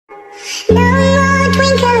No more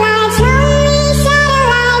twinkle lights, only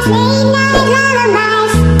satellites, midnight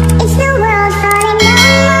lullabies. It's the world falling, no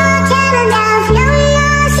more turtle doves, no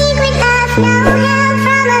more secret love, no help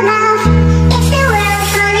from above. It's the world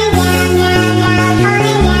falling down, down, down,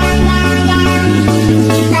 falling down, down, down.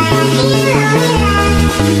 But I feel only love,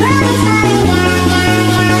 world is falling down, down,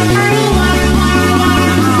 down, falling down, down, down.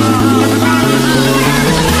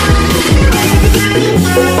 But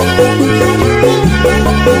I feel only love, world is falling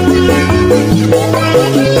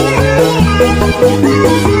down, down, down,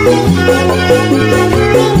 down.